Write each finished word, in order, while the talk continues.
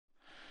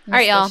All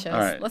right, y'all. All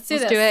right. Let's do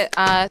it.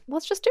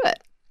 Let's just do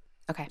it.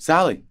 Okay.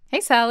 Sally. Hey,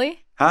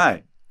 Sally.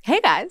 Hi. Hey,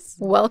 guys.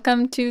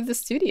 Welcome to the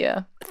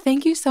studio.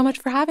 Thank you so much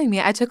for having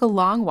me. I took a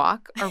long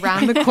walk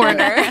around the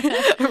corner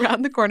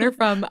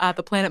from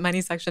the Planet Money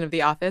section of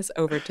the office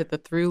over to the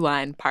through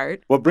line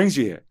part. What brings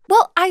you here?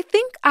 Well, I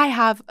think I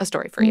have a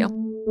story for you.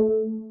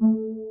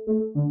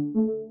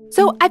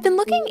 So I've been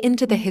looking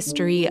into the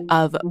history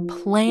of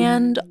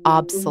planned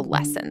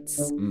obsolescence.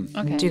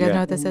 Okay. Do you guys know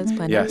what this is?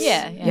 Planned Yes.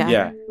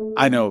 Yeah.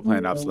 I know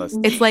planned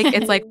obsolescence. It's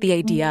like the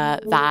idea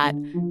that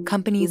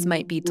companies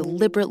might be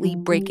deliberately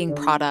breaking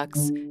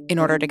products in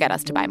order to get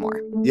us to buy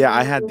more. Yeah,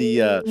 I had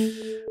the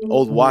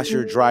old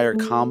washer-dryer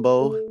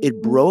combo.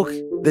 It broke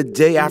the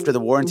day after the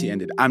warranty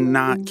ended. I'm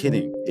not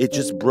kidding. It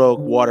just broke.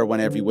 Water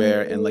went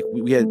everywhere, and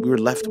we were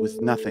left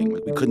with nothing.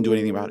 Like, we couldn't do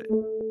anything about it.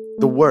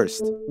 The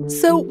worst.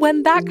 So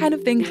when that kind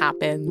of thing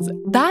happens,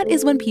 that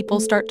is when people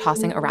start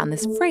tossing around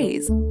this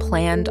phrase,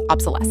 planned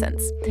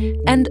obsolescence.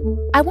 And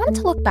I wanted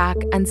to look back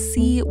and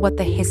see what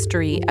the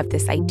history of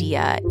this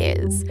idea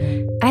is.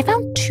 And I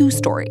found two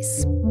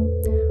stories.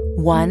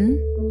 One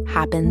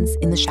happens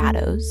in the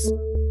shadows,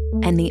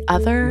 and the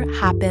other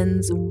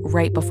happens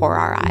right before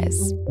our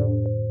eyes.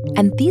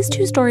 And these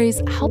two stories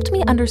helped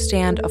me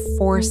understand a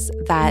force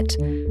that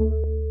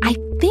I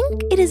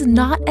think it is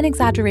not an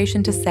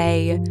exaggeration to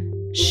say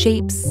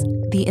shapes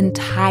the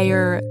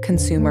entire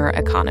consumer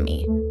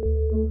economy.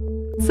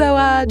 So,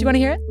 do you want to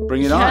hear it?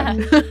 Bring it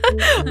on.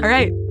 All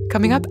right,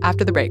 coming up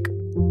after the break.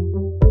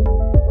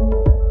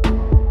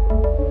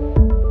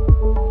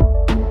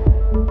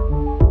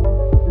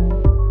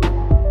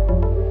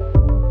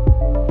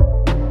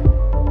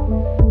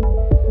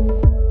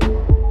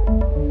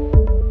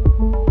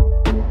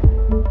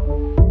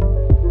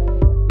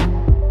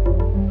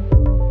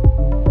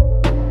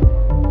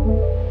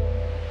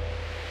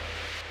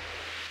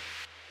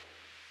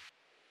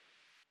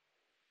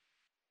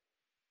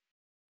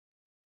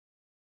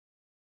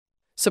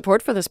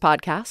 Support for this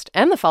podcast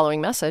and the following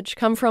message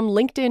come from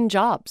LinkedIn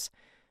Jobs.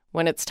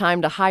 When it's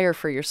time to hire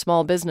for your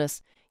small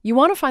business, you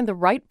want to find the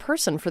right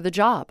person for the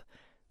job.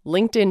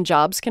 LinkedIn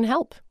Jobs can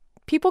help.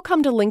 People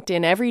come to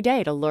LinkedIn every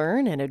day to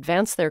learn and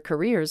advance their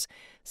careers,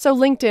 so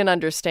LinkedIn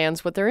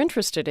understands what they're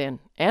interested in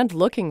and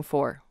looking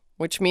for,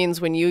 which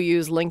means when you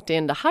use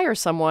LinkedIn to hire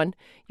someone,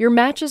 your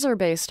matches are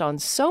based on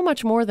so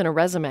much more than a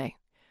resume.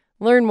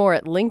 Learn more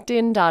at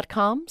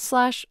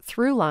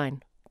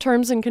linkedin.com/throughline.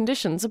 Terms and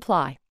conditions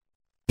apply.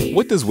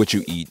 What does what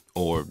you eat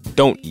or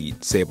don't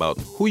eat say about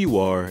who you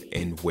are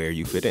and where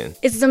you fit in?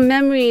 It's the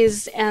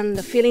memories and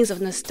the feelings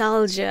of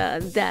nostalgia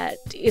that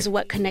is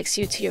what connects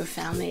you to your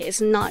family. It's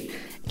not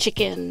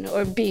chicken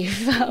or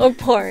beef or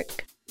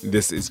pork.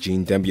 This is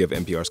Gene Demby of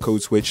NPR's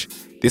Code Switch.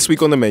 This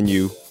week on the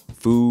menu,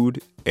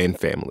 food and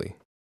family.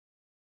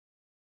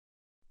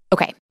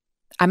 Okay,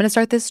 I'm going to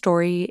start this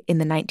story in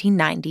the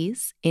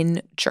 1990s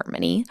in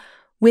Germany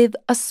with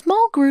a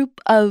small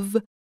group of,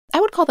 I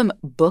would call them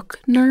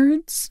book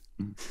nerds.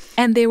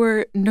 And they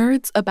were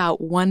nerds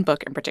about one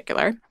book in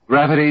particular.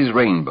 Gravity's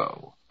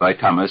Rainbow by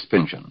Thomas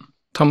Pynchon.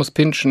 Thomas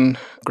Pynchon,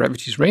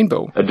 Gravity's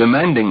Rainbow. A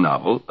demanding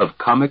novel of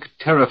comic,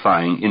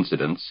 terrifying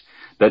incidents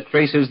that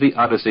traces the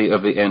odyssey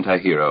of the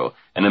anti-hero,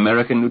 an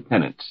American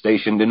lieutenant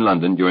stationed in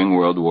London during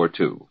World War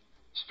II.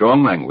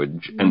 Strong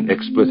language and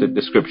explicit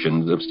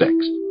descriptions of sex.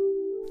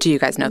 Do you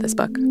guys know this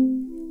book?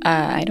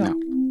 I don't know.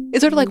 It's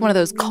sort of like one of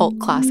those cult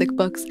classic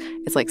books.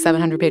 It's like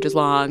 700 pages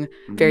long,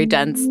 very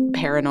dense,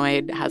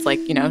 paranoid, has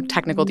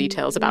technical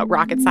details about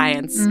rocket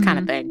science kind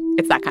of thing.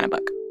 It's that kind of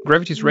book.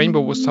 Gravity's Rainbow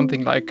was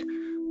something like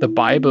the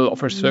Bible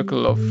of a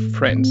circle of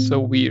friends. So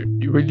we're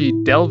really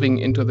delving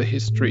into the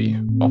history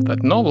of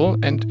that novel,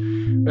 and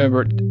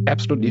we're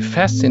absolutely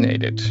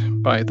fascinated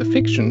by the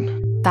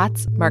fiction.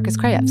 That's Marcus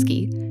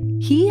Krajewski.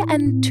 He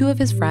and two of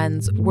his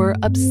friends were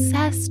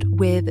obsessed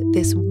with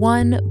this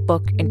one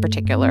book in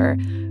particular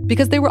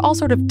because they were all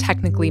sort of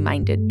technically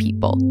minded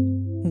people.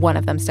 One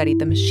of them studied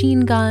the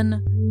machine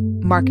gun.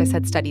 Marcus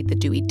had studied the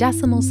Dewey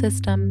Decimal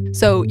System.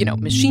 So,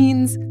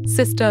 machines,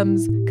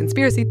 systems,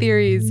 conspiracy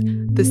theories,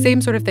 the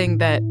same sort of thing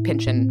that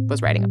Pynchon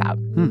was writing about.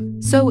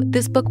 So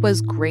this book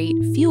was great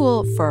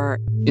fuel for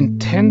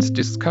intense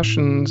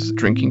discussions,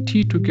 drinking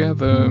tea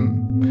together,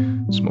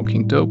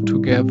 smoking dope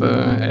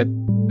together, at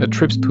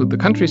trips to the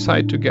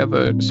countryside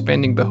together,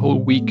 spending the whole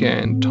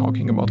weekend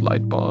talking about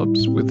light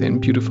bulbs within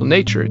beautiful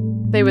nature.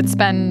 They would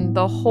spend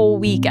the whole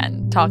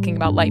weekend talking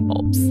about light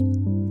bulbs.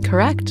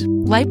 Correct.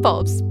 Light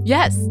bulbs.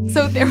 Yes.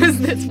 So there was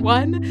this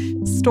one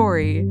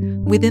story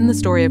within the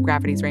story of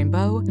Gravity's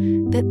Rainbow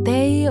that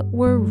they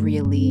were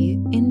really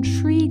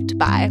intrigued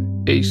by.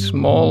 A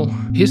small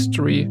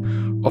history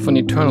of an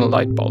eternal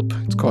light bulb.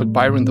 It's called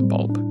Byron the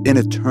Bulb. An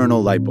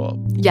eternal light bulb.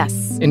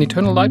 Yes. An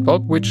eternal light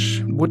bulb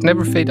which would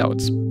never fade out.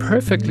 It's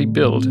perfectly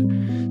built,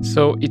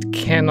 so it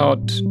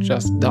cannot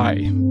just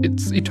die.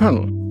 It's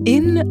eternal.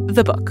 In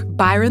the book,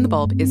 Byron the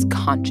Bulb is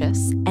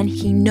conscious, and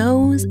he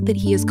knows that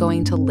he is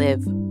going to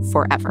live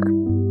forever.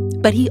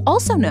 But he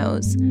also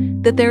knows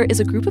that there is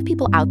a group of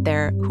people out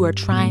there who are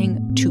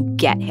trying to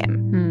get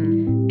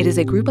him. It is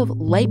a group of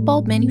light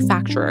bulb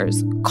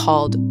manufacturers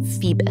called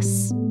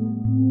Phoebus,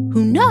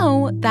 who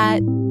know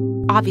that,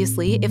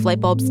 obviously, if light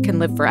bulbs can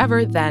live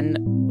forever, then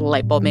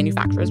light bulb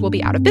manufacturers will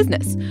be out of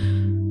business.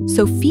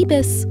 So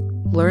Phoebus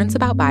learns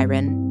about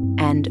Byron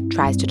and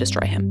tries to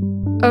destroy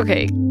him.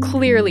 Okay,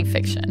 clearly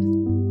fiction.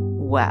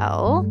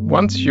 Well,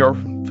 Once you're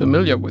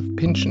familiar with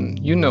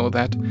Pynchon, you know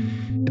that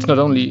it's not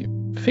only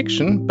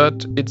fiction,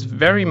 but it's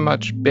very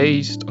much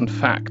based on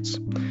facts.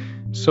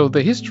 So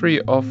the history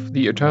of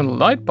the eternal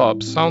light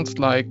bulb sounds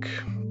like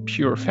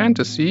pure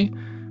fantasy,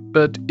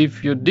 but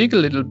if you dig a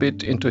little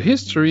bit into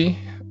history,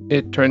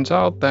 it turns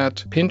out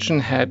that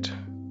Pynchon had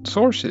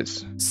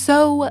sources.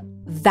 so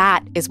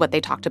that is what they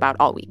talked about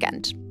all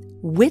weekend.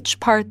 Which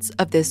parts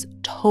of this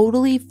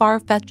totally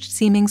far-fetched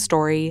seeming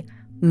story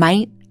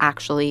might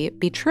actually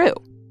be true?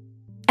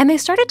 And they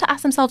started to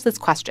ask themselves this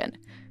question: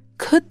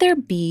 could there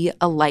be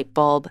a light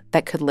bulb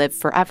that could live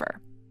forever?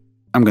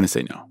 I'm going to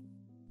say no.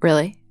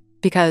 Really?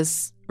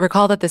 Because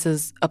recall that this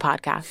is a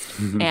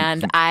podcast,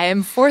 and I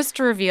am forced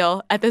to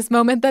reveal at this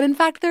moment that, in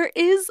fact, there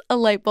is a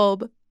light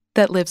bulb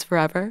that lives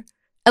forever.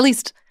 At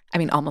least, I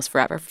mean, almost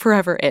forever.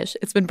 Forever-ish.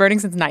 It's been burning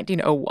since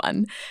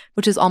 1901,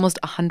 which is almost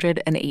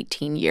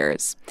 118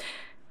 years.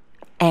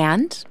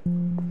 And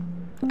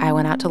I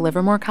went out to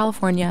Livermore,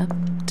 California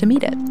to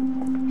meet it.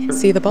 Sure.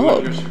 See the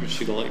bulb. You can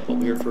see the light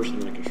bulb here first,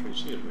 and then I can show you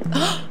see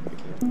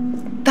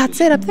it.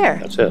 That's it up there.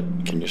 That's it.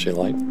 Can you see the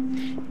light?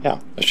 Yeah,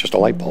 it's just a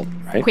light bulb,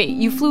 right? Wait,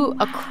 you flew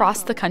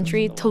across the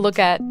country to look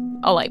at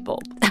a light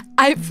bulb?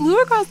 I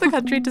flew across the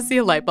country to see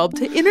a light bulb,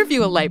 to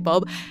interview a light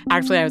bulb.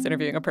 Actually, I was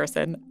interviewing a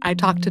person. I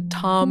talked to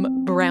Tom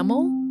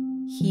Bramall.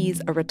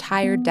 He's a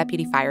retired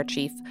deputy fire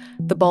chief.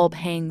 The bulb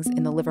hangs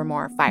in the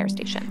Livermore fire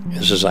station.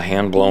 This is a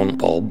hand-blown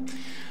bulb,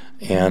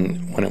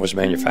 and when it was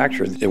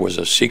manufactured, there was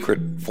a secret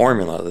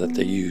formula that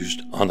they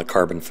used on the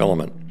carbon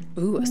filament.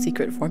 Ooh, a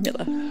secret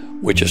formula.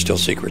 Which is still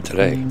secret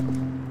today.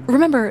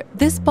 Remember,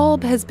 this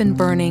bulb has been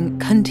burning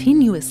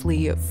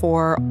continuously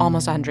for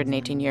almost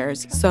 118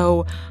 years,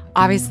 so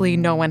obviously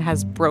no one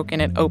has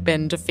broken it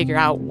open to figure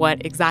out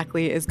what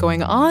exactly is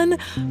going on.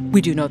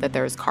 We do know that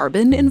there's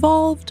carbon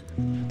involved.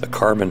 The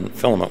carbon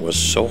filament was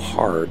so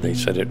hard, they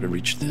said it would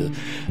reach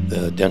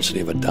the density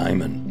of a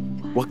diamond.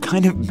 What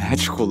kind of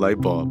magical light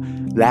bulb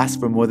lasts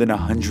for more than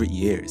 100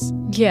 years?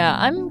 Yeah,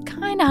 I'm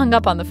kind of hung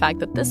up on the fact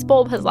that this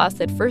bulb has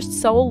lasted for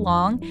so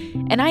long,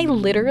 and I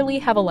literally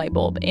have a light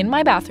bulb in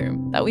my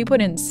bathroom that we put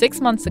in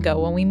 6 months ago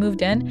when we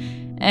moved in,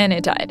 and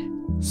it died.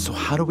 So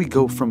how do we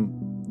go from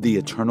the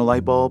eternal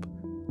light bulb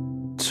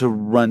to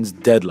Run's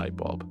dead light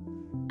bulb?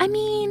 I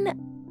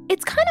mean,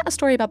 it's kind of a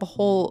story about the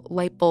whole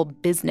light bulb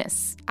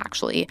business,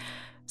 actually.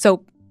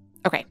 So,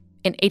 okay.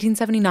 In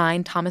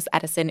 1879, Thomas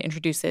Edison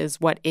introduces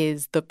what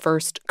is the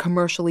first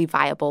commercially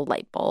viable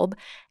light bulb.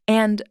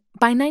 And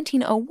by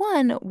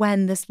 1901,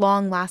 when this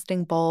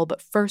long-lasting bulb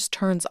first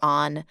turns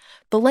on,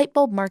 the light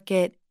bulb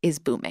market is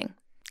booming.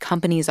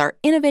 Companies are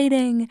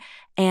innovating,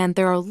 and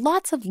there are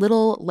lots of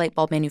little light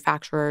bulb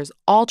manufacturers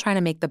all trying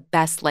to make the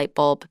best light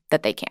bulb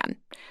that they can.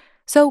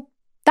 So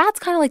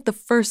that's kind of like the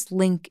first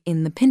link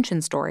in the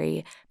Pynchon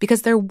story,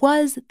 because there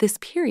was this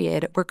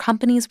period where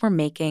companies were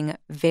making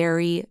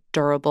very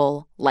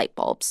durable light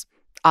bulbs,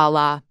 a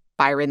la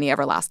Byron the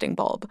Everlasting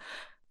Bulb.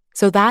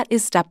 So that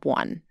is step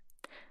one.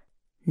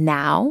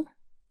 Now,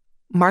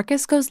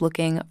 Marcus goes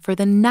looking for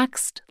the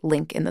next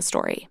link in the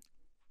story.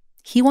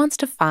 He wants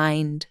to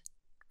find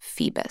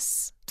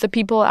Phoebus. The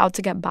people out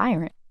to get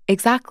Byron.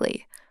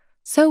 Exactly.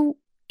 So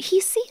he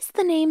sees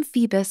the name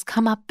Phoebus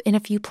come up in a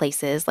few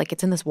places, like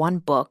it's in this one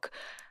book.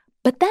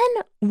 But then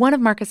one of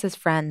Marcus's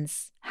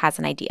friends has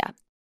an idea.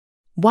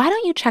 Why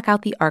don't you check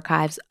out the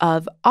archives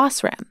of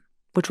Osram,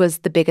 which was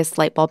the biggest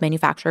light bulb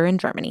manufacturer in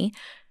Germany?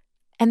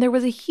 And there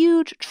was a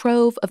huge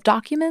trove of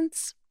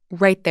documents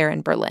right there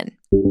in Berlin.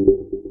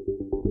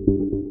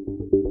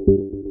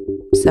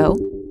 So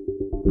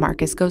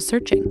Marcus goes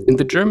searching. In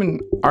the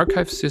German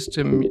archive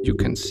system, you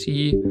can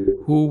see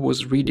who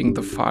was reading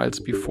the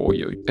files before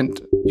you. And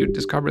you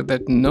discover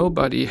that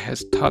nobody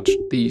has touched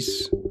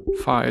these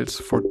files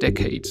for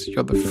decades.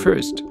 You're the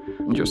first.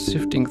 You're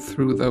sifting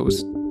through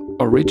those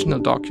original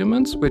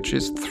documents, which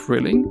is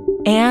thrilling.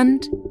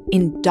 And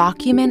in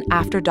document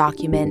after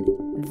document,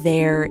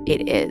 there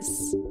it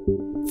is.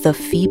 The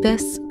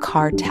Phoebus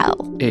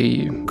Cartel.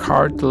 A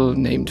cartel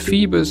named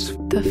Phoebus.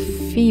 The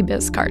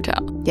Phoebus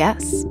Cartel.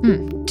 Yes.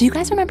 Do you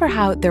guys remember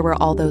how there were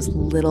all those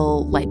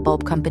little light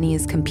bulb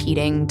companies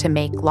competing to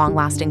make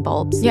long-lasting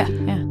bulbs? Yeah.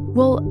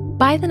 Well,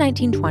 by the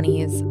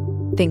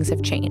 1920s, things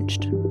have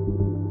changed.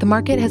 The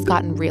market has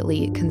gotten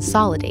really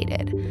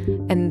consolidated,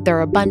 and there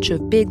are a bunch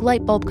of big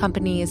light bulb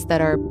companies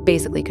that are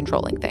basically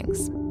controlling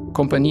things.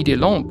 Compagnie des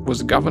Lampes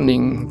was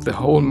governing the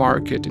whole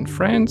market in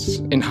France.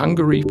 In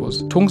Hungary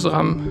was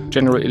Tungsram.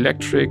 General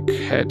Electric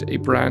had a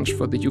branch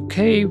for the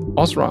UK.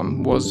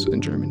 Osram was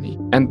in Germany.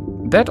 And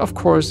that, of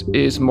course,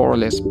 is more or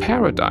less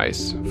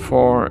paradise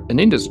for an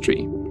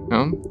industry.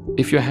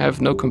 If you have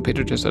no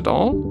competitors at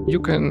all, you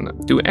can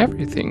do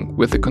everything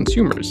with the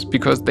consumers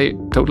because they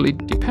totally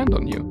depend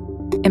on you.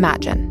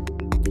 Imagine,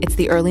 it's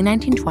the early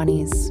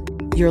 1920s.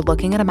 you're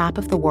looking at a map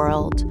of the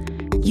world,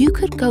 you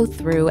could go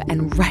through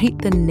and write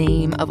the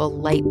name of a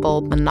light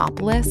bulb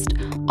monopolist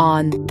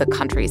on the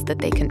countries that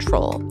they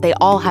control. They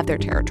all have their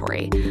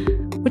territory,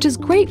 which is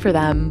great for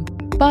them,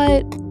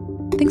 but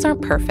things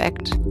aren't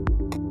perfect.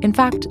 In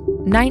fact,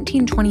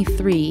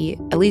 1923,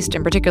 at least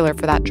in particular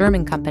for that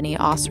German company,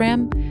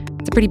 Osram,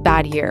 it's a pretty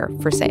bad year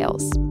for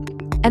sales.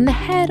 And the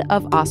head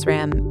of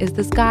Osram is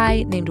this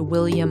guy named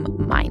William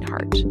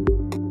Meinhardt.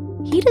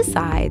 He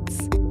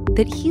decides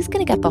that he's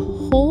going to get the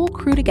whole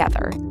crew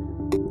together,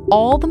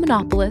 all the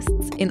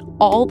monopolists in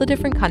all the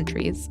different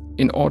countries,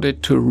 in order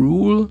to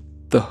rule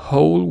the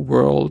whole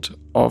world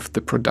of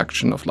the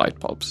production of light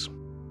bulbs.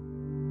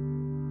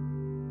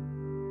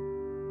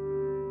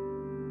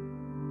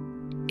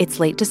 It's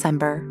late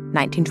December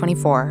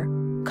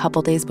 1924,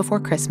 couple days before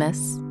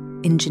Christmas,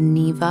 in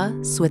Geneva,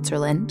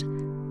 Switzerland.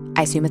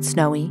 I assume it's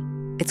snowy.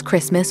 It's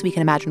Christmas. We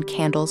can imagine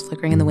candles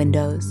flickering in the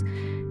windows.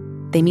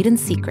 They meet in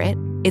secret.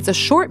 It's a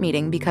short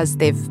meeting because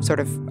they've sort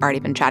of already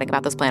been chatting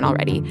about this plan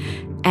already.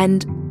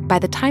 And by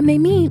the time they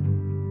meet,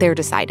 they're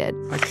decided.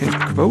 I can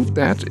quote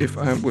that if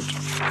I would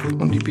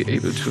only be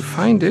able to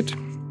find it.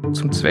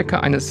 Zum Zwecke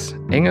eines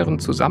engeren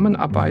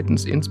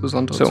Zusammenarbeitens,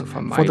 insbesondere zur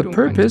Vermeidung. For the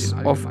purpose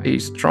of a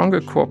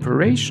stronger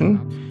cooperation,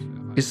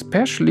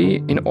 especially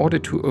in order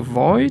to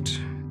avoid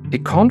a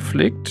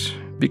conflict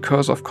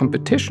because of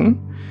competition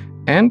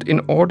and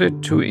in order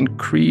to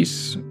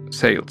increase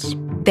sales.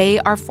 They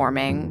are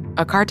forming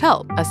a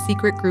cartel, a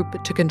secret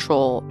group to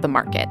control the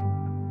market.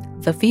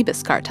 The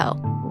Phoebus Cartel.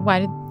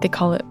 Why did they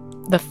call it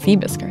the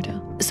Phoebus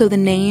Cartel? So the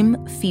name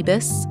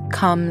Phoebus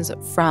comes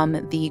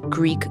from the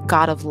Greek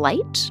god of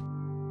light,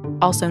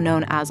 also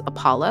known as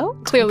Apollo.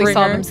 Clearly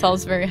saw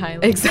themselves very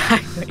highly.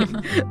 Exactly.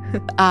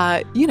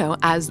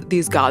 As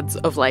these gods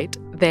of light,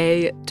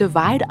 they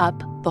divide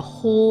up the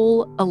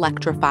whole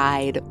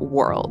electrified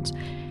world.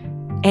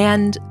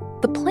 And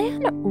the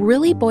plan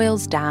really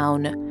boils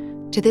down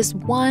to this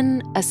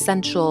one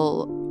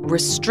essential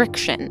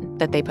restriction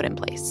that they put in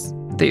place.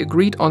 They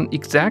agreed on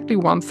exactly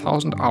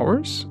 1,000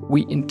 hours.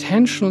 We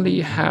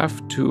intentionally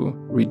have to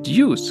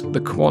reduce the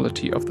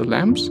quality of the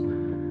lamps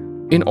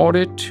in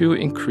order to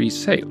increase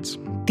sales.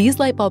 These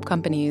light bulb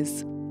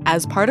companies,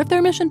 as part of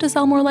their mission to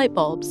sell more light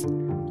bulbs,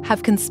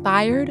 have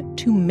conspired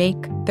to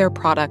make their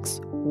products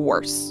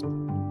worse,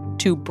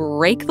 to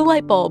break the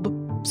light bulb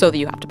so that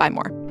you have to buy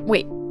more.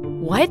 Wait,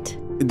 what?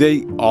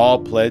 They all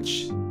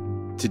pledge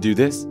to do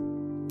this?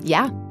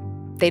 Yeah.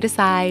 They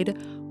decide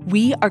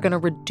we are going to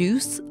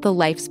reduce the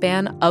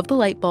lifespan of the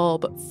light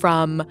bulb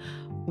from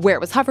where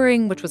it was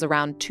hovering, which was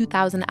around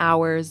 2,000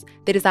 hours.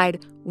 They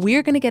decide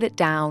we're going to get it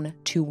down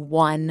to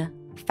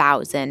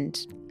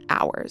 1,000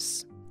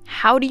 hours.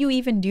 How do you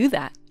even do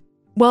that?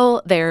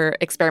 Well, they're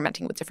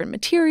experimenting with different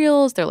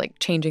materials. They're like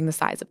changing the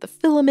size of the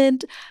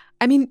filament.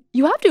 I mean,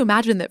 you have to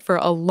imagine that for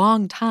a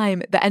long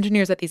time, the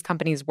engineers at these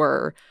companies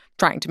were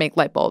trying to make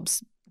light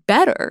bulbs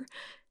better.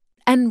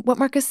 And what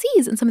Marcus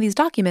sees in some of these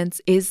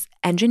documents is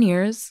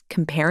engineers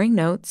comparing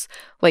notes,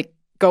 like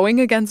going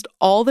against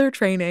all their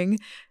training,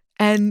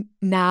 and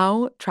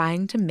now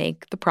trying to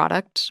make the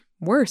product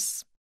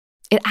worse.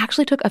 It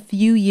actually took a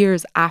few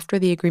years after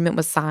the agreement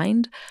was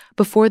signed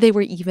before they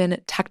were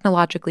even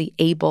technologically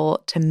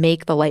able to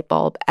make the light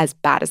bulb as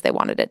bad as they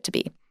wanted it to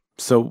be.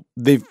 So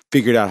they've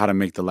figured out how to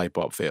make the light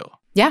bulb fail.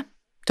 Yeah,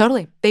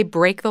 totally. They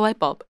break the light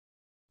bulb.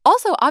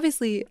 Also,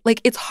 obviously,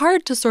 it's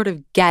hard to sort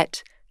of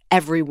get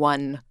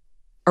everyone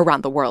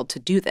around the world to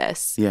do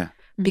this. Yeah.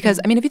 Because,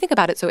 I mean, if you think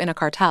about it, so in a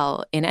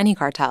cartel, in any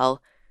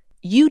cartel,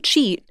 you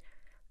cheat,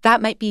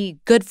 that might be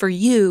good for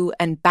you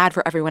and bad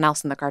for everyone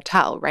else in the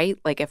cartel, right?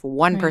 Like if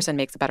one person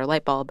makes a better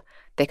light bulb,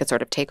 they could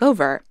sort of take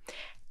over.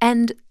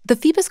 And the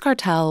Phoebus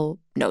Cartel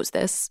knows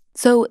this.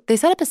 So they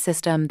set up a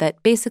system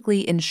that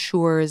basically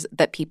ensures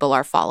that people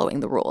are following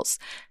the rules.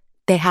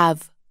 They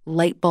have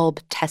light bulb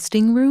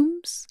testing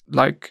rooms.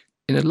 Like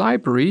in a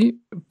library,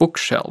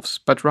 bookshelves,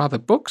 but rather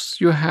books.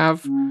 You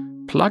have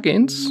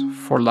plugins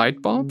for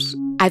light bulbs.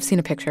 I've seen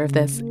a picture of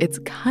this. It's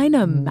kind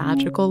of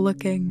magical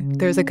looking.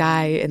 There's a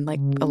guy in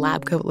a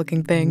lab coat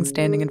looking thing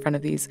standing in front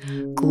of these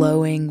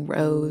glowing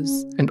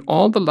rows. And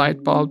all the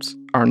light bulbs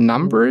are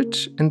numbered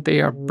and they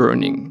are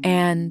burning.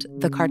 And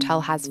the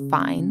cartel has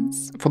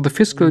fines. For the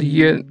fiscal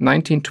year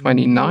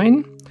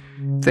 1929,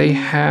 they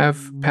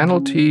have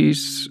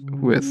penalties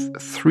with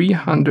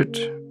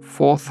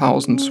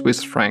 304,000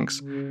 Swiss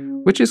francs,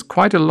 which is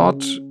quite a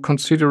lot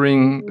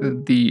considering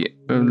the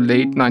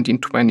late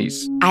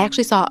 1920s. I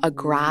actually saw a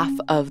graph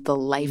of the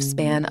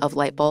lifespan of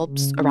light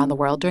bulbs around the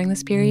world during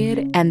this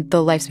period, and the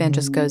lifespan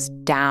just goes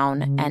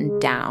down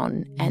and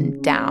down and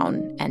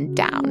down and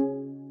down.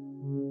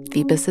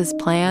 Phoebus's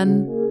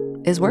plan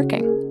is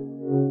working.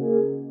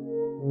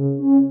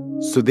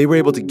 So they were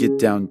able to get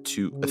down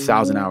to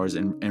 1,000 hours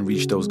and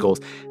reach those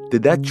goals.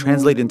 Did that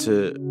translate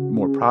into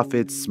more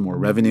profits, more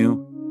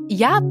revenue?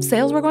 Yeah,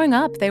 sales were going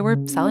up. They were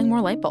selling more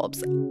light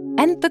bulbs.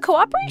 And the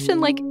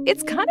cooperation,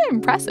 it's kind of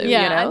impressive,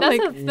 yeah, you know?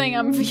 That's the thing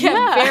I'm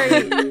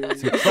very,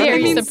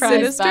 very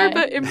surprised sinister, by.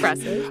 but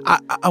impressive.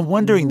 I'm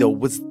wondering, though,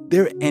 was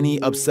there any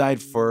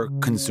upside for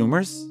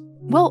consumers?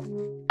 Well,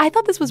 I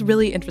thought this was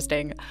really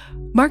interesting.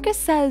 Marcus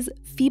says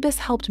Phoebus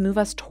helped move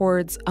us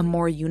towards a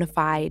more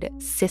unified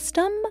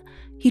system.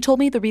 He told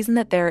me the reason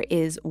that there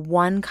is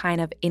one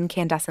kind of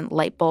incandescent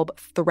light bulb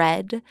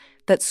thread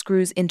that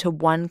screws into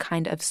one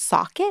kind of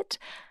socket,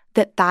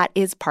 that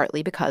is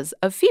partly because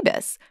of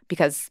Phoebus,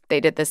 because they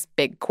did this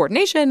big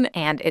coordination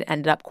and it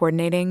ended up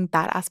coordinating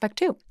that aspect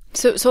too.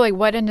 So like,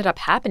 what ended up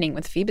happening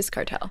with Phoebus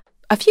Cartel?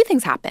 A few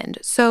things happened.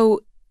 So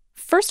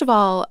first of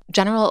all,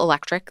 General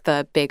Electric,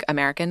 the big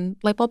American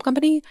light bulb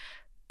company,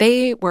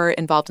 they were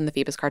involved in the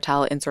Phoebus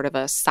Cartel in sort of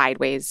a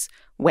sideways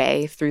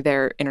way through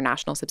their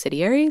international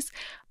subsidiaries.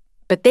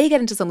 But they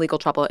get into some legal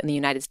trouble in the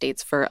United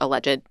States for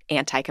alleged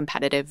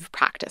anti-competitive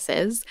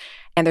practices.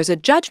 And there's a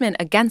judgment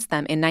against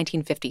them in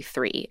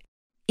 1953.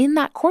 In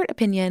that court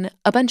opinion,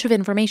 a bunch of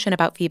information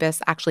about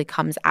Phoebus actually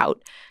comes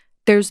out.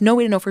 There's no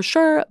way to know for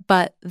sure,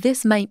 but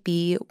this might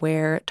be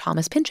where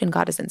Thomas Pynchon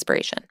got his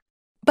inspiration.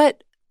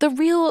 But the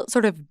real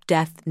sort of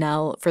death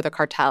knell for the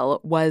cartel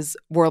was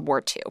World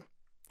War II.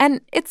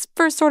 And it's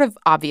for sort of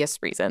obvious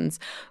reasons.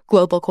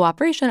 Global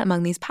cooperation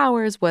among these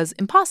powers was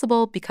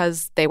impossible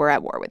because they were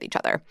at war with each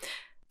other.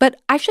 But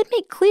I should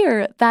make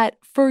clear that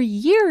for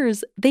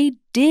years, they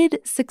did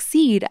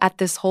succeed at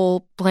this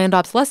whole planned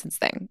obsolescence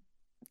thing.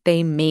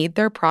 They made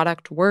their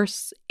product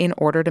worse in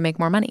order to make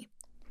more money.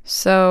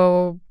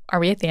 So are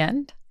we at the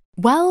end?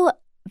 Well,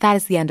 that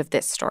is the end of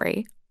this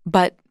story.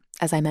 But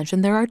as I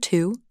mentioned, there are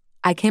two.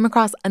 I came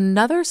across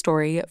another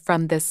story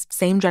from this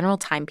same general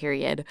time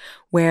period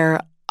where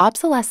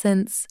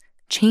obsolescence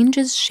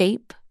changes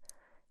shape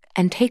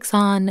and takes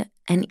on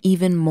an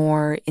even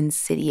more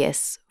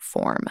insidious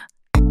form.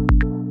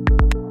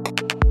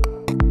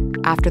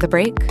 After the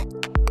break,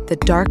 the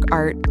dark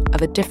art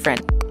of a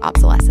different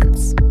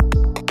obsolescence.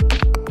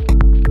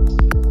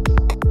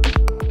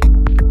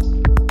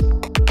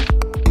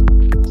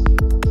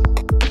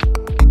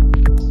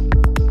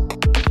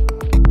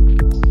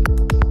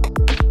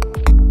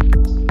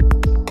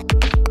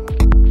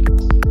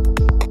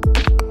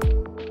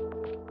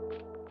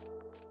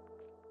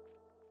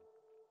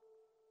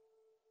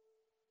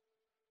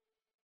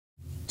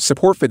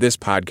 Support for this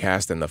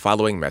podcast and the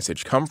following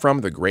message come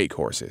from The Great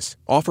Courses,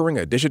 offering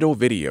a digital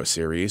video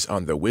series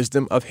on the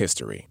wisdom of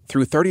history.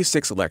 Through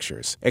 36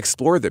 lectures,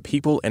 explore the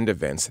people and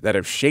events that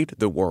have shaped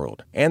the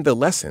world and the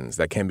lessons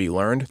that can be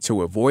learned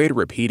to avoid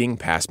repeating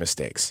past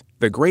mistakes.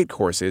 The Great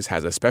Courses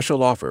has a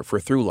special offer for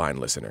Throughline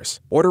listeners.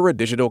 Order a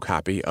digital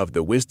copy of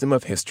The Wisdom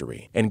of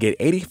History and get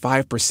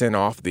 85%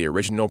 off the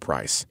original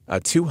price, a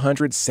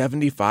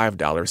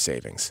 $275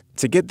 savings.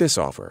 To get this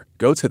offer,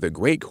 go to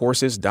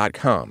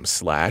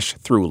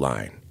thegreatcourses.com/Throughline.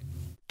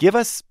 Give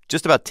us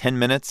just about 10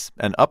 minutes,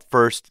 and Up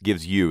First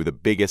gives you the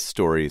biggest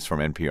stories from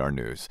NPR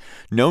News.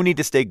 No need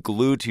to stay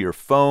glued to your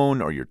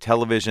phone or your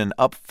television.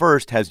 Up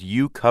First has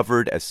you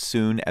covered as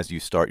soon as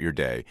you start your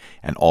day,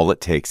 and all it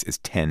takes is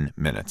 10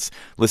 minutes.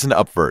 Listen to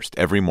Up First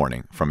every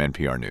morning from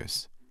NPR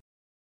News.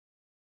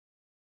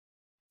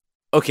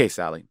 Okay,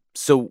 Sally.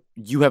 So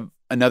you have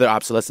another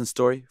obsolescence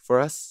story for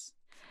us?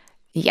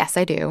 Yes,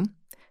 I do.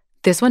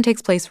 This one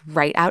takes place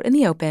right out in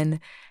the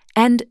open,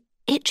 and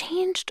it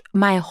changed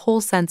my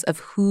whole sense of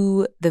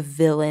who the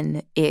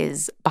villain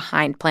is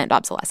behind planned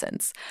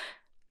obsolescence.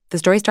 The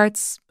story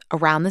starts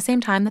around the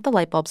same time that the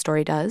light bulb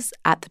story does,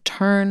 at the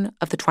turn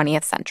of the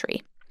 20th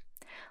century.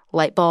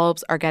 Light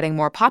bulbs are getting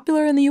more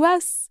popular in the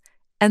U.S.,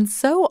 and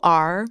so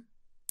are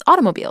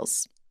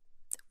automobiles.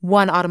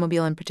 One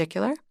automobile in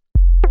particular.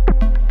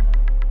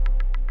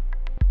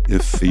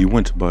 If you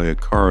went to buy a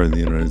car in the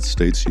United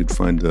States, you'd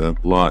find a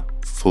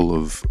lot full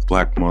of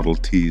black Model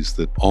Ts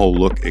that all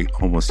look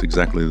almost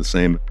exactly the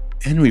same.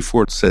 Henry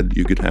Ford said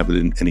you could have it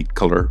in any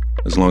color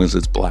as long as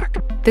it's black.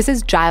 This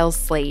is Giles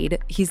Slade.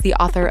 He's the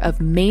author of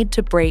Made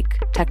to Break: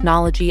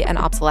 Technology and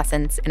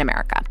Obsolescence in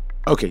America.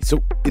 Okay,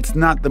 so it's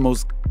not the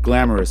most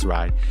glamorous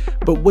ride,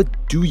 but what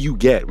do you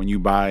get when you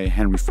buy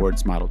Henry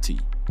Ford's Model T?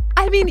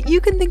 I mean, you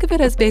can think of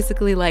it as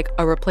basically like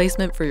a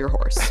replacement for your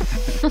horse.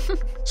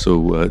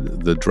 So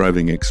the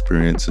driving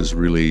experience is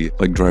really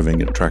like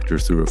driving a tractor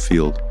through a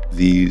field.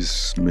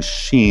 These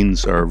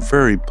machines are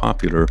very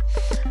popular,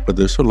 but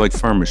they're sort of like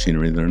farm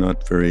machinery. They're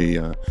not very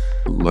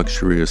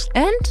luxurious.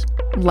 And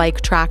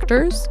like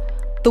tractors,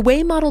 the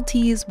way Model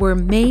Ts were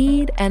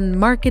made and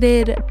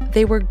marketed,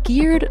 they were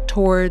geared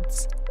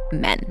towards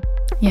men.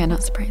 Yeah,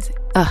 not surprising.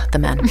 Ugh, the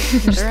men.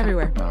 They're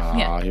everywhere.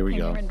 Here we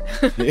go.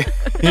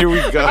 Here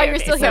we go. Oh, you're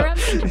still here?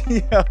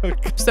 Yeah.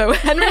 So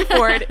Henry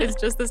Ford is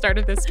just the start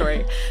of this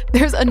story.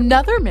 There's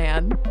another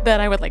man that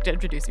I would like to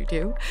introduce you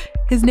to.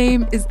 His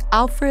name is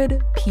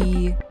Alfred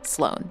P.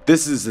 Sloan.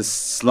 This is the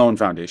Sloan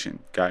Foundation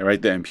guy,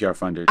 right? The NPR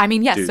funder. I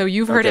mean, yes. Dude. So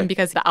you've heard him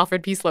because of the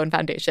Alfred P. Sloan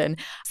Foundation.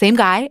 Same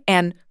guy.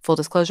 And full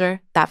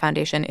disclosure, that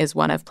foundation is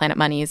one of Planet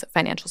Money's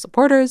financial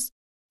supporters.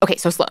 Okay,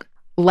 so Sloan.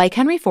 Like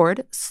Henry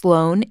Ford,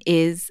 Sloan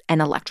is an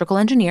electrical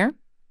engineer.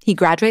 He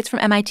graduates from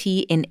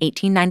MIT in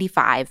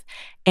 1895,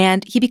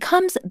 and he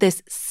becomes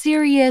this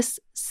serious,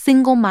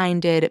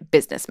 single-minded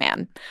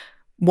businessman.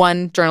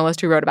 One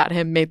journalist who wrote about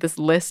him made this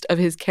list of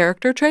his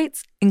character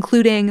traits,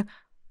 including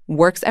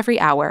works every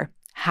hour,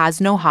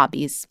 has no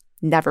hobbies,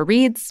 never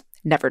reads,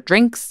 never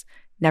drinks,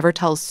 never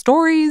tells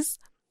stories.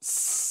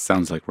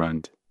 Sounds like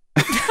Rund.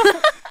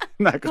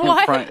 Not going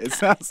What? front. It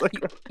sounds like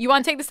You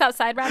want to take this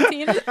outside,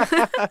 Ramteen?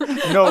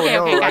 No,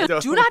 Okay, I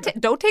guys,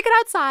 don't. don't take it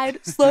outside.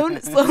 Sloan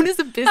is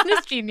a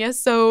business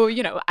genius, so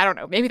I don't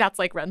know. Maybe that's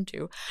like Run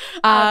too.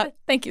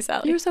 Thank you,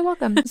 Sally. You're so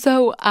welcome.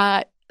 So,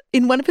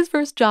 in one of his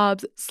first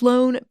jobs,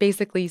 Sloan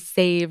basically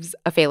saves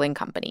a failing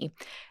company,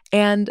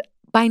 and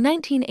by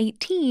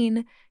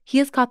 1918, he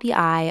has caught the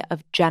eye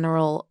of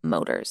General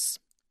Motors.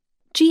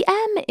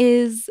 GM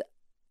is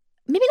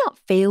maybe not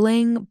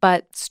failing,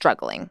 but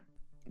struggling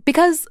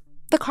because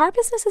the car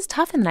business is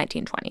tough in the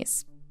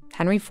 1920s.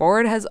 Henry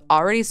Ford has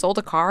already sold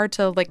a car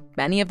to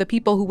many of the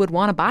people who would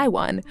want to buy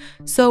one.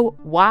 So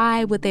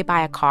why would they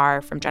buy a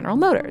car from General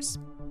Motors?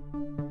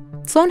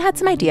 Sloan had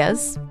some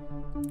ideas.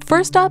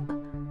 First up,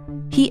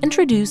 he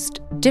introduced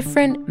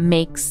different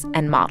makes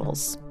and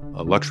models.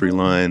 A luxury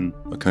line,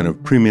 a kind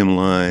of premium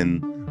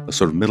line, a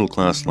sort of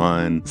middle-class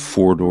line,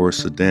 four-door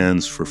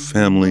sedans for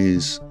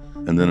families,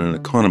 and then an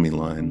economy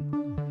line.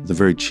 The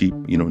very cheap,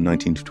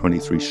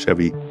 1923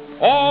 Chevy.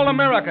 All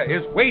America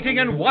is waiting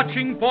and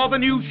watching for the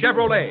new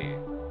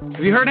Chevrolet.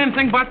 Have you heard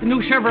anything about the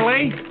new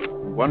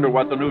Chevrolet? Wonder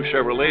what the new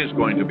Chevrolet is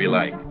going to be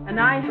like. And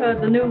I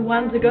heard the new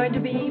ones are going to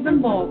be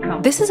even more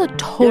comfortable. This is a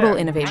total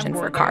innovation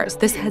for cars.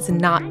 This has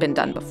not been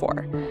done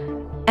before.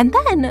 And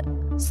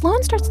then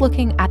Sloan starts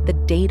looking at the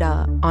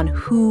data on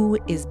who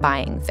is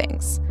buying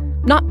things.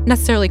 Not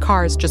necessarily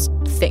cars, just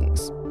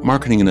things.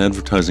 Marketing and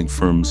advertising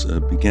firms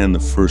began the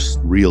first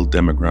real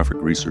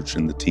demographic research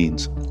in the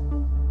teens.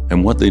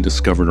 And what they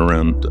discovered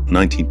around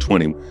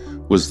 1920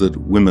 was that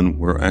women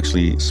were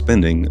actually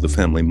spending the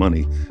family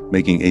money,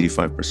 making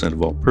 85%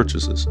 of all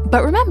purchases.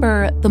 But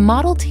remember, the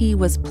Model T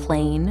was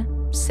plain,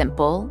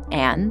 simple,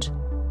 and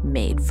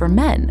made for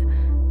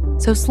men.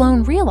 So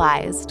Sloan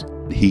realized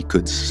he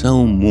could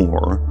sell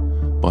more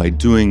by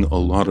doing a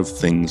lot of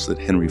things that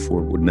Henry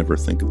Ford would never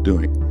think of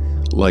doing,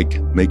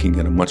 like making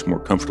it a much more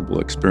comfortable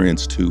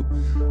experience to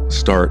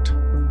start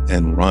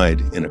and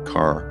ride in a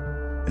car,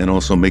 and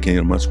also making it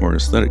a much more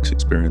aesthetics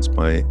experience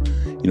by,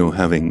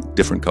 having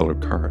different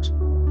colored cars.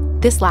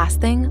 This last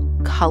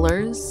thing,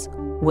 colors,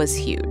 was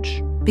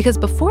huge. Because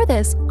before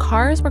this,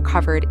 cars were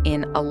covered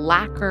in a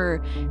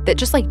lacquer that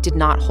just did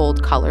not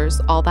hold colors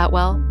all that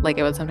well.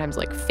 It would sometimes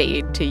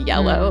fade to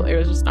yellow. It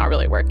was just not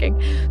really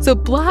working. So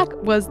black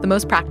was the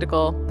most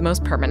practical, the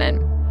most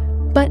permanent.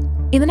 But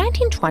in the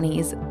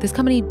 1920s, this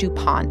company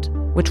DuPont,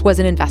 which was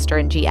an investor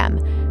in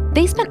GM,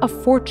 they spent a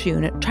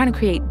fortune trying to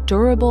create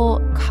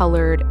durable,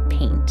 colored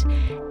paint.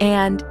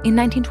 And in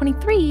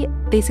 1923,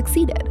 they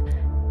succeeded.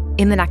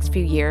 In the next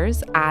few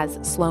years, as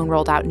Sloan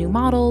rolled out new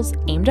models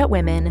aimed at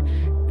women,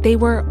 they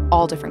were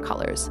all different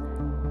colors.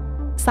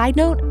 Side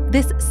note,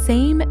 this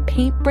same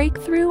paint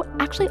breakthrough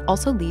actually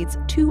also leads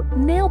to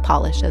nail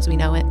polish as we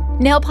know it.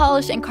 Nail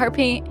polish and car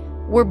paint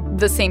were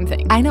the same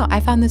thing. I know, I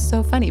found this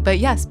so funny, but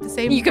yes, the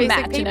same you can basic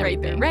match paint and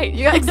everything. breakthrough. Right,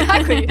 yeah,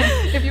 exactly,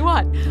 if you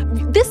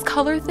want. This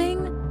color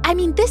thing,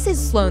 this is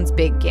Sloan's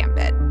big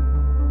gambit.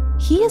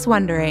 He is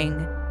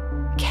wondering,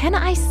 can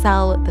I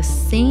sell the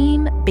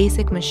same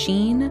basic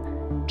machine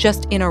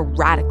just in a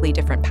radically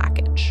different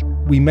package?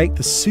 We make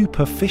the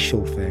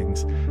superficial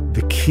things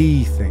the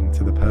key thing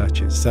to the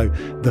purchase. So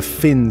the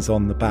fins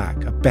on the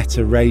back, a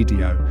better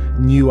radio,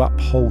 new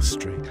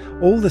upholstery,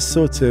 all the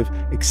sort of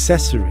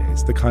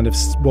accessories, the kind of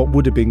what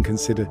would have been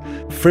considered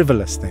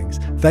frivolous things,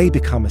 they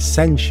become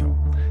essential.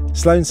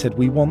 Sloan said,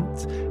 we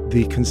want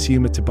the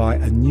consumer to buy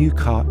a new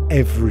car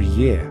every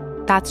year.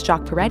 That's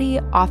Jacques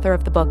Peretti, author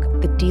of the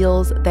book The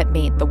Deals That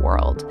Made the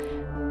World.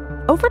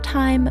 Over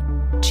time,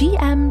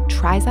 GM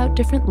tries out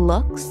different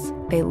looks.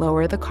 They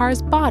lower the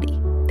car's body.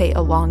 They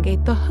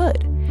elongate the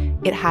hood.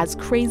 It has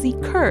crazy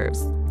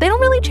curves. They don't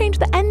really change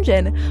the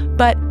engine,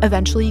 but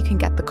eventually you can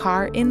get the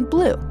car in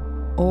blue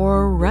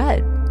or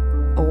red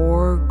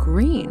or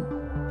green.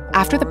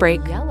 After the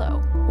break,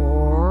 yellow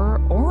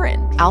or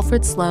orange.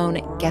 Alfred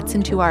Sloan gets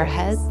into our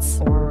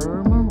heads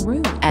or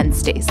maroon and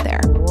stays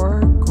there,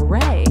 or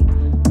gray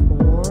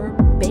or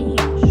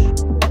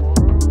beige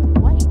or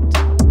white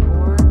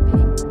or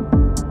pink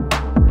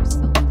or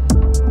silver.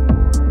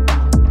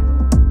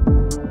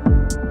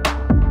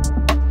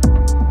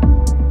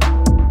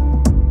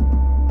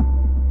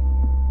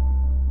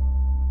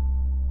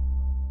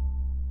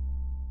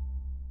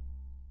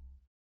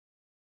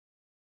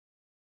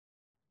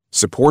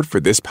 Support for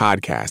this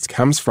podcast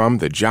comes from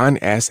the John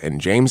S. and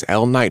James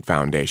L. Knight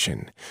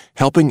Foundation,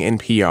 helping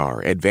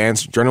NPR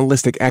advance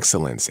journalistic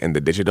excellence in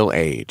the digital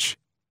age.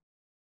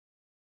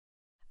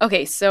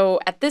 Okay,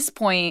 so at this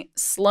point,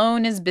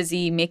 Sloan is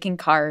busy making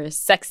cars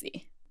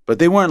sexy. But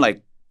they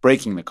weren't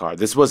breaking the car.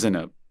 This wasn't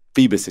a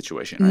Phoebus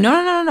situation, right?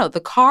 No.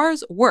 The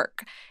cars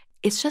work.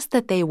 It's just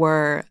that they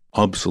were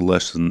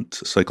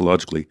obsolescent,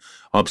 psychologically,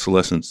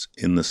 obsolescence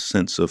in the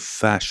sense of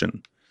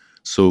fashion.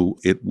 So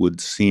it would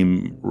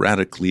seem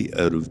radically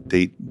out of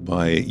date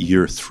by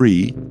year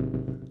 3,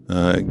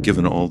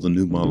 given all the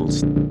new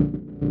models.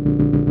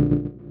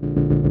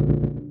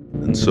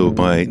 And so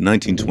by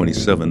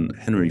 1927,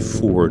 Henry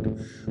Ford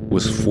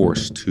was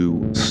forced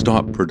to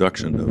stop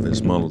production of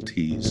his Model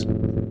Ts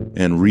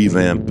and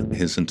revamp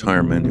his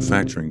entire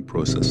manufacturing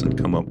process and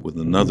come up with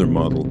another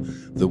model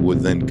that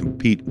would then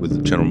compete with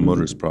the General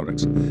Motors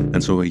products.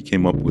 And so he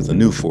came up with a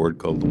new Ford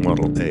called the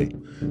Model A.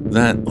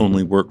 That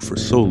only worked for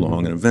so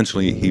long, and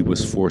eventually he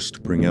was forced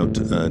to bring out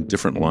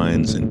different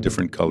lines in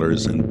different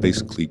colors and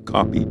basically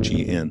copy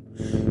GM,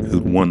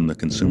 who'd won the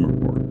consumer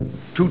war.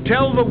 To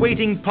tell the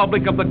waiting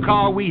public of the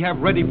car we have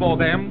ready for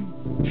them,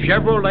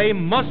 Chevrolet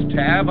must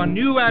have a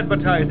new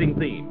advertising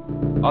theme,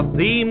 a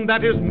theme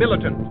that is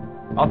militant,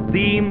 a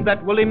theme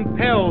that will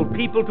impel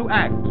people to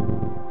act,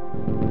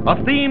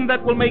 a theme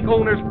that will make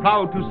owners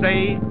proud to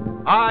say,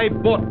 I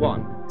bought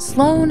one.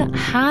 Sloan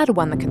had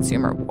won the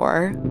consumer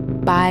war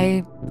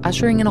by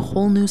ushering in a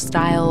whole new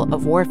style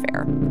of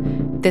warfare,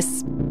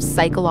 this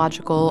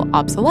psychological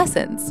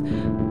obsolescence,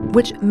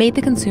 which made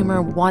the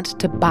consumer want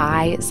to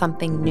buy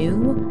something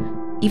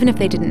new, even if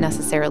they didn't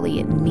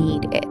necessarily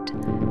need it.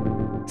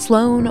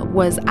 Sloan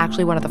was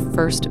actually one of the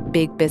first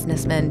big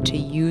businessmen to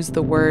use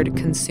the word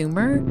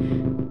consumer,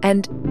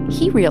 and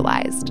he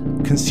realized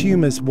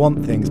consumers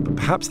want things, but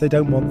perhaps they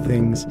don't want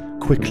things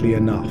quickly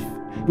enough.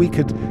 We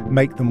could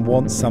make them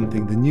want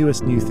something, the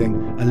newest new thing,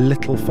 a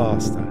little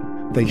faster.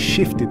 They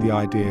shifted the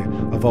idea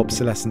of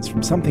obsolescence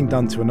from something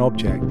done to an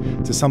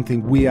object to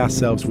something we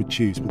ourselves would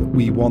choose, but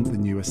we want the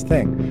newest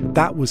thing.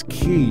 That was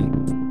key.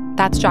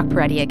 That's Jacques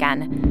Peretti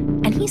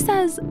again. And he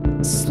says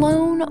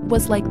Sloan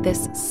was like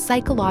this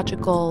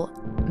psychological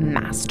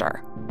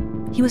master.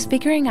 He was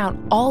figuring out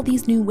all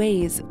these new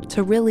ways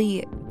to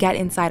really get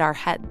inside our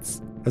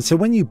heads. And so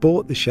when you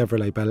bought the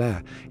Chevrolet Bel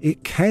Air,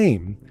 it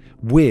came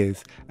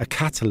with a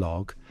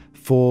catalogue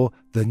for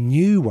the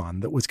new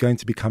one that was going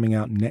to be coming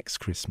out next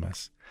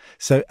Christmas.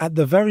 So at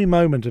the very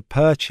moment of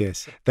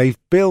purchase, they've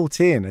built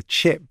in a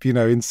chip,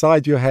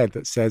 inside your head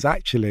that says,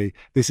 actually,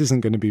 this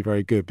isn't going to be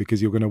very good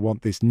because you're going to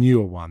want this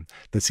newer one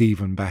that's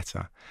even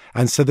better.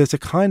 And so there's a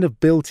kind of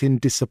built-in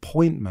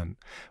disappointment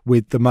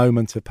with the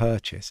moment of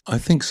purchase. I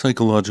think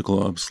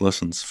psychological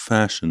obsolescence,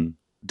 fashion,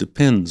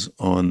 depends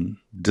on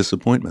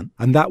disappointment.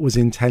 And that was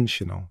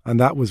intentional. And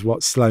that was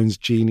what Sloan's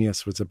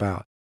genius was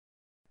about.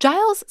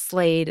 Giles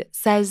Slade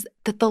says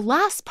that the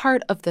last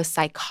part of the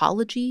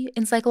psychology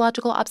in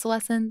psychological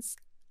obsolescence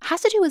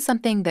has to do with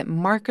something that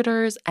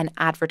marketers and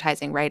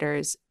advertising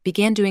writers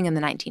began doing in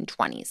the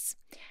 1920s,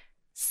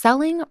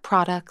 selling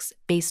products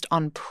based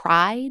on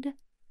pride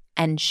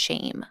and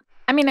shame.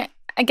 I mean,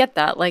 I get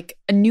that. Like,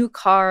 a new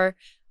car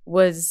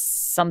was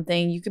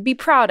something you could be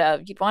proud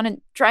of. You'd want to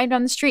drive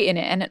down the street in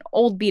it. And an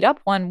old beat-up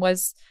one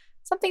was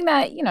something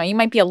that, you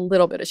might be a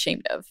little bit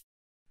ashamed of.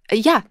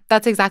 Yeah,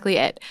 that's exactly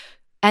it.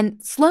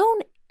 And Sloan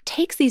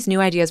takes these new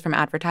ideas from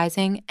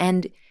advertising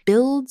and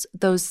builds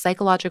those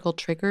psychological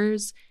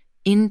triggers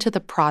into the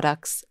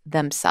products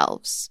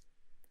themselves.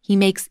 He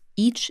makes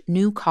each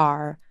new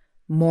car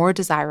more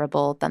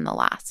desirable than the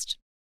last.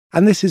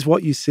 And this is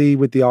what you see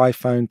with the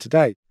iPhone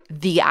today.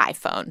 The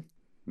iPhone.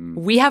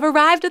 We have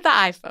arrived at the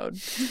iPhone.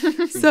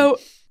 So,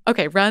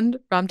 okay,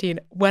 Ramteen,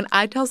 when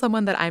I tell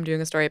someone that I'm doing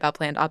a story about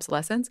planned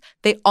obsolescence,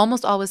 they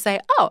almost always say,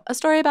 oh, a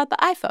story about the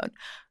iPhone.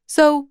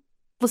 So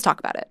let's talk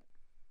about it.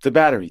 The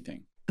battery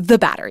thing. The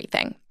battery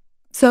thing.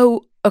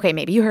 So, okay,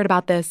 maybe you heard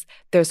about this.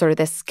 There's sort of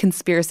this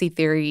conspiracy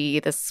theory,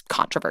 this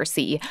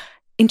controversy.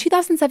 In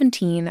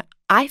 2017,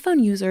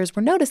 iPhone users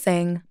were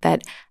noticing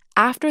that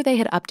after they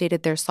had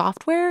updated their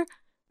software,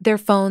 their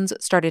phones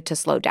started to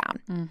slow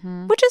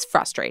down, which is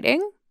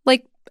frustrating.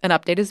 Like, an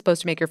update is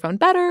supposed to make your phone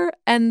better,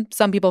 and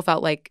some people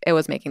felt like it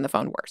was making the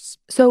phone worse.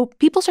 So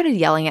people started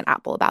yelling at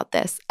Apple about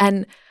this,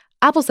 and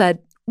Apple said,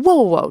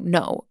 whoa,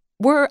 no.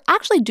 We're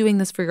actually doing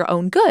this for your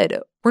own good.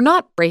 We're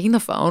not breaking the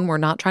phone. We're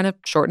not trying to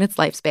shorten its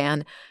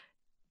lifespan.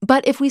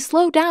 But if we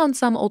slow down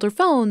some older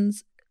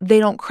phones, they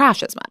don't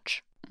crash as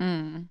much.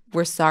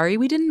 We're sorry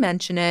we didn't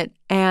mention it.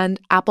 And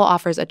Apple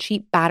offers a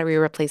cheap battery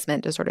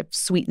replacement to sort of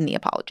sweeten the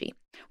apology.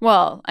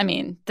 Well, I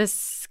mean,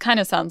 this kind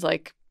of sounds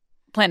like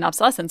planned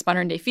obsolescence,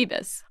 modern-day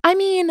Phoebus. I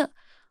mean,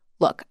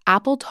 look,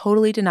 Apple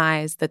totally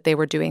denies that they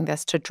were doing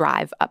this to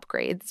drive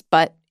upgrades.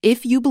 But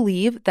if you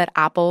believe that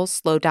Apple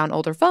slowed down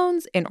older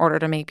phones in order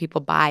to make people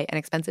buy an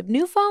expensive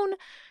new phone,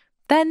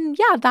 then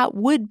yeah, that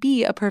would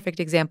be a perfect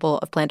example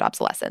of planned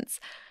obsolescence.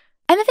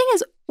 And the thing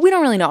is, we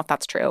don't really know if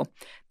that's true.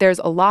 There's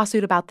a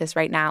lawsuit about this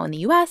right now in the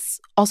US,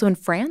 also in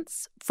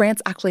France.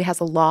 France actually has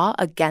a law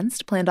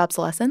against planned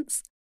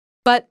obsolescence.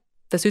 But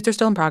the suits are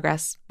still in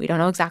progress. We don't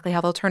know exactly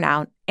how they'll turn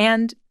out.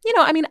 And,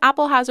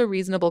 Apple has a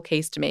reasonable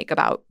case to make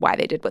about why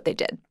they did what they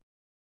did.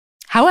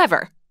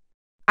 However,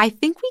 I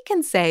think we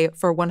can say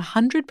for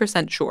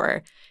 100%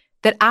 sure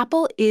that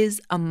Apple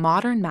is a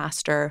modern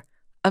master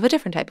of a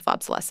different type of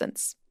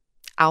obsolescence.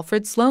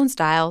 Alfred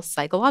Sloan-style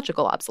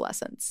psychological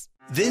obsolescence.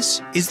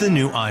 This is the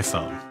new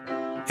iPhone,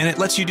 and it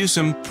lets you do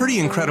some pretty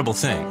incredible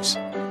things.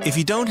 If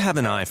you don't have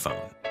an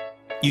iPhone,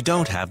 you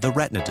don't have the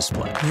Retina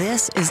display.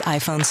 This is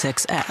iPhone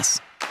 6S.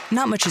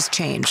 Not much has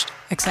changed,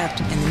 except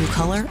in the new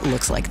color, it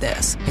looks like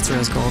this. It's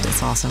rose gold.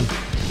 It's awesome.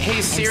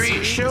 Hey,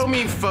 Siri, show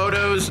me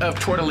photos of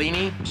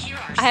tortellini.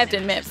 I have to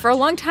admit, for a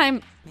long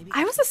time,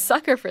 I was a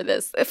sucker for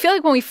this. I feel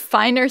like when we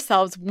find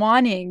ourselves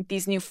wanting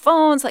these new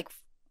phones, like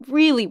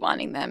really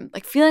wanting them,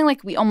 like feeling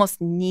like we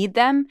almost need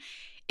them,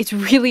 it's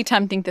really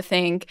tempting to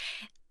think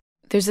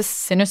there's a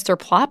sinister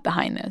plot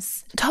behind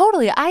this.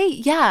 Totally.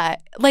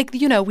 Like,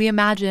 we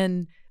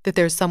imagine that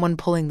there's someone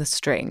pulling the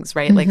strings,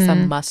 right? Like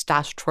some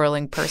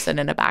mustache-twirling person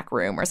in a back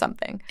room or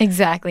something.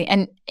 Exactly.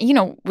 And,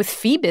 with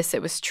Phoebus,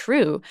 it was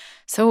true.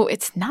 So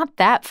it's not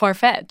that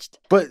far-fetched.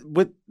 But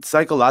with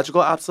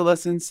psychological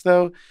obsolescence,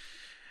 though,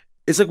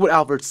 it's like what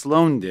Albert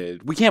Sloan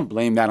did. We can't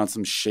blame that on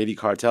some shady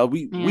cartel.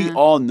 We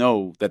all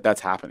know that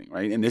that's happening,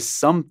 right? And there's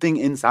something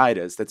inside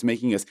us that's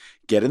making us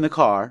get in the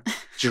car,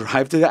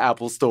 drive to the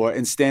Apple store,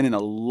 and stand in a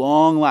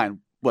long line.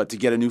 What, to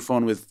get a new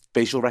phone with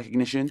facial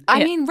recognition?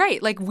 I mean,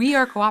 right. Like, we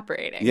are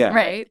cooperating,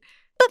 right?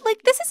 But,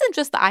 like, this isn't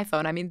just the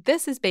iPhone. I mean,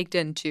 this is baked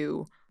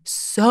into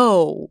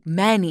so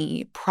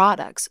many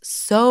products,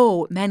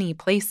 so many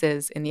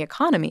places in the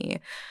economy.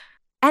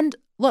 And,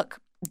 look,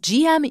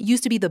 GM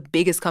used to be the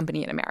biggest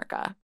company in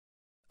America.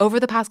 Over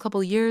the past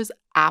couple of years,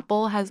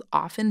 Apple has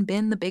often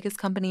been the biggest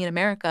company in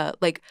America.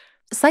 Like,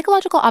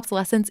 psychological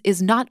obsolescence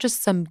is not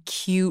just some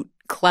cute,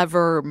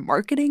 clever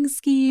marketing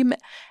scheme.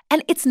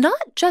 And it's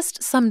not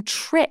just some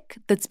trick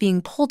that's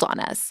being pulled on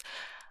us.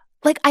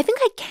 Like, I think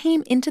I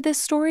came into this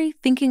story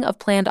thinking of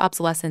planned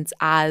obsolescence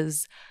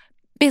as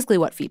basically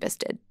what Phoebus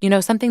did,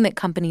 something that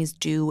companies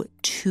do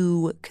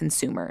to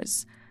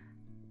consumers.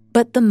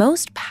 But the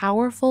most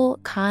powerful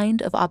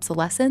kind of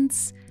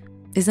obsolescence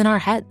is in our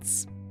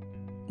heads.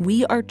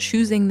 We are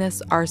choosing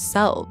this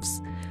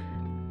ourselves.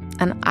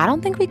 And I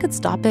don't think we could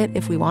stop it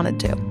if we wanted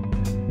to.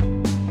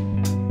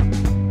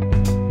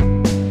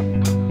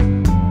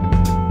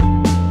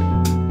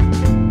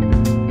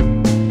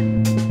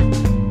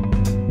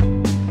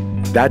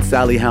 That's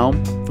Sally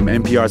Helm from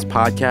NPR's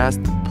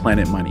podcast,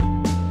 Planet Money.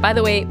 By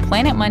the way,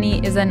 Planet Money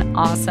is an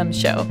awesome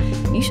show.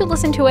 You should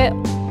listen to it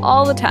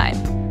all the time,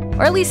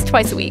 or at least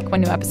twice a week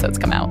when new episodes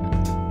come out.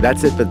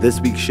 That's it for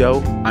this week's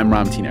show. I'm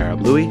Ramtin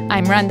Arablouei.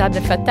 I'm Randa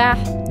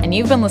Abdelfatah, and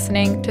you've been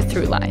listening to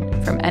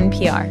Throughline from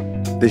NPR.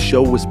 This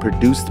show was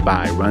produced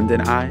by Runda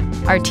and I.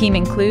 Our team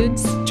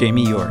includes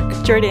Jamie York,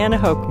 Jordana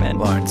Hochman,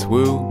 Lawrence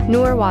Wu,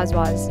 Noor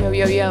Wazwaz,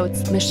 Yo,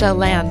 it's Michelle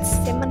Lance,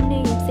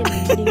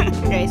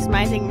 Grace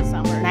Rising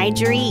Summer,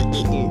 Nigeri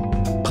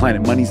Eaton.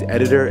 Planet Money's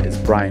editor is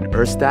Brian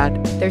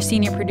Erstad. Their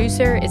senior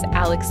producer is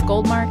Alex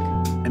Goldmark.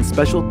 And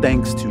special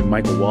thanks to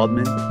Michael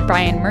Waldman,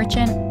 Brian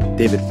Merchant,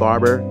 David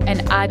Farber,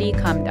 and Adi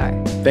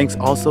Kamdar. Thanks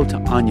also to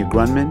Anya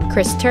Grunman,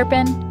 Chris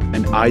Turpin,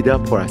 and Ida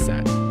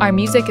Porasat. Our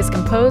music is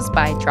composed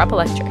by Drop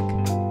Electric.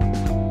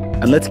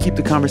 And let's keep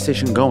the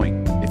conversation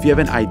going. If you have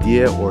an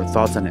idea or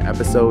thoughts on an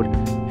episode,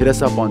 hit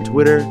us up on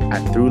Twitter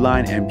at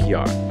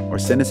ThroughlineNPR or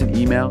send us an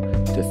email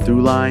to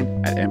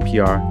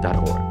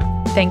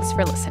throughline@npr.org. Thanks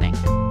for listening.